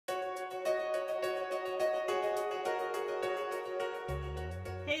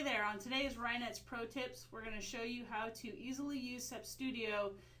on today's Ryonet's Pro Tips, we're going to show you how to easily use Seps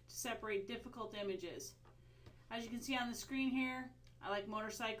Studio to separate difficult images. As you can see on the screen here, I like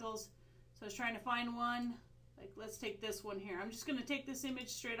motorcycles, so I was trying to find one. Like, let's take this one here. I'm just going to take this image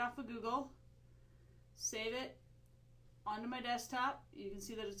straight off of Google, save it onto my desktop. You can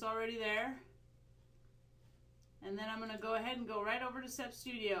see that it's already there. And then I'm going to go ahead and go right over to Seps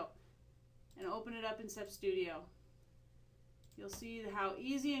Studio and open it up in Seps Studio. You'll see how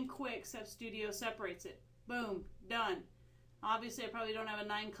easy and quick Seps Studio separates it. Boom, done. Obviously I probably don't have a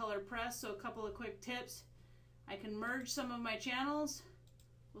 9-color press, so a couple of quick tips. I can merge some of my channels.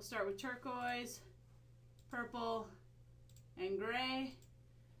 We'll start with turquoise, purple, and gray.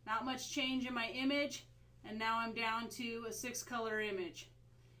 Not much change in my image, and now I'm down to a 6-color image.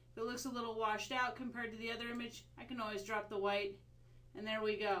 If it looks a little washed out compared to the other image, I can always drop the white, and there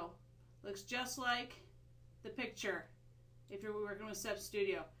we go. Looks just like the picture if you're working with Seps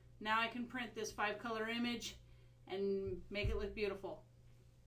Studio. Now I can print this 5-color image and make it look beautiful.